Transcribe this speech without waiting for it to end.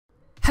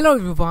Hello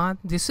everyone,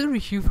 this is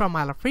Rishi from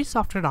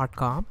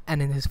ilovefreesoftware.com,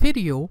 and in this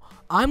video,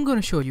 I'm going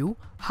to show you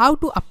how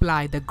to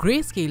apply the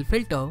Grayscale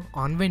filter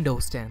on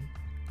Windows 10.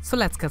 So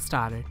let's get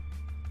started.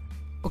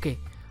 Okay,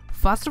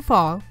 first of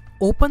all,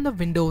 open the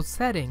Windows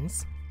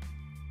settings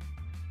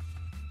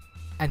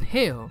and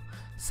here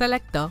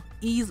select the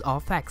Ease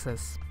of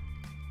Access.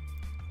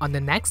 On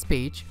the next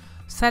page,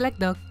 select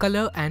the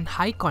Color and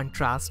High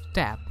Contrast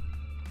tab.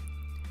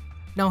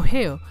 Now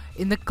here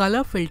in the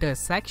Color Filter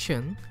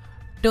section,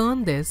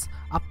 turn this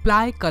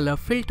Apply Color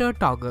Filter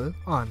toggle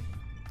on.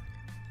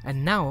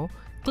 And now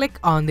click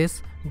on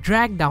this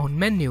drag down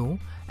menu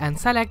and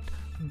select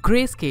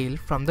Grayscale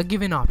from the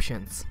given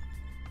options.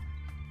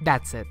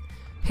 That's it.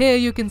 Here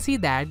you can see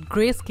that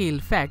Grayscale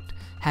effect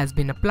has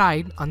been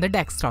applied on the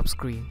desktop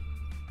screen.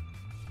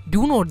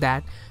 Do note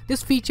that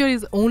this feature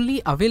is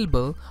only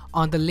available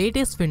on the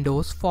latest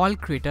Windows Fall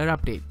Creator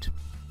update.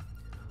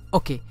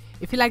 Okay,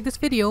 if you like this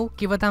video,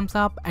 give a thumbs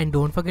up and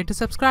don't forget to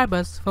subscribe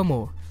us for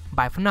more.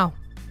 Bye for now.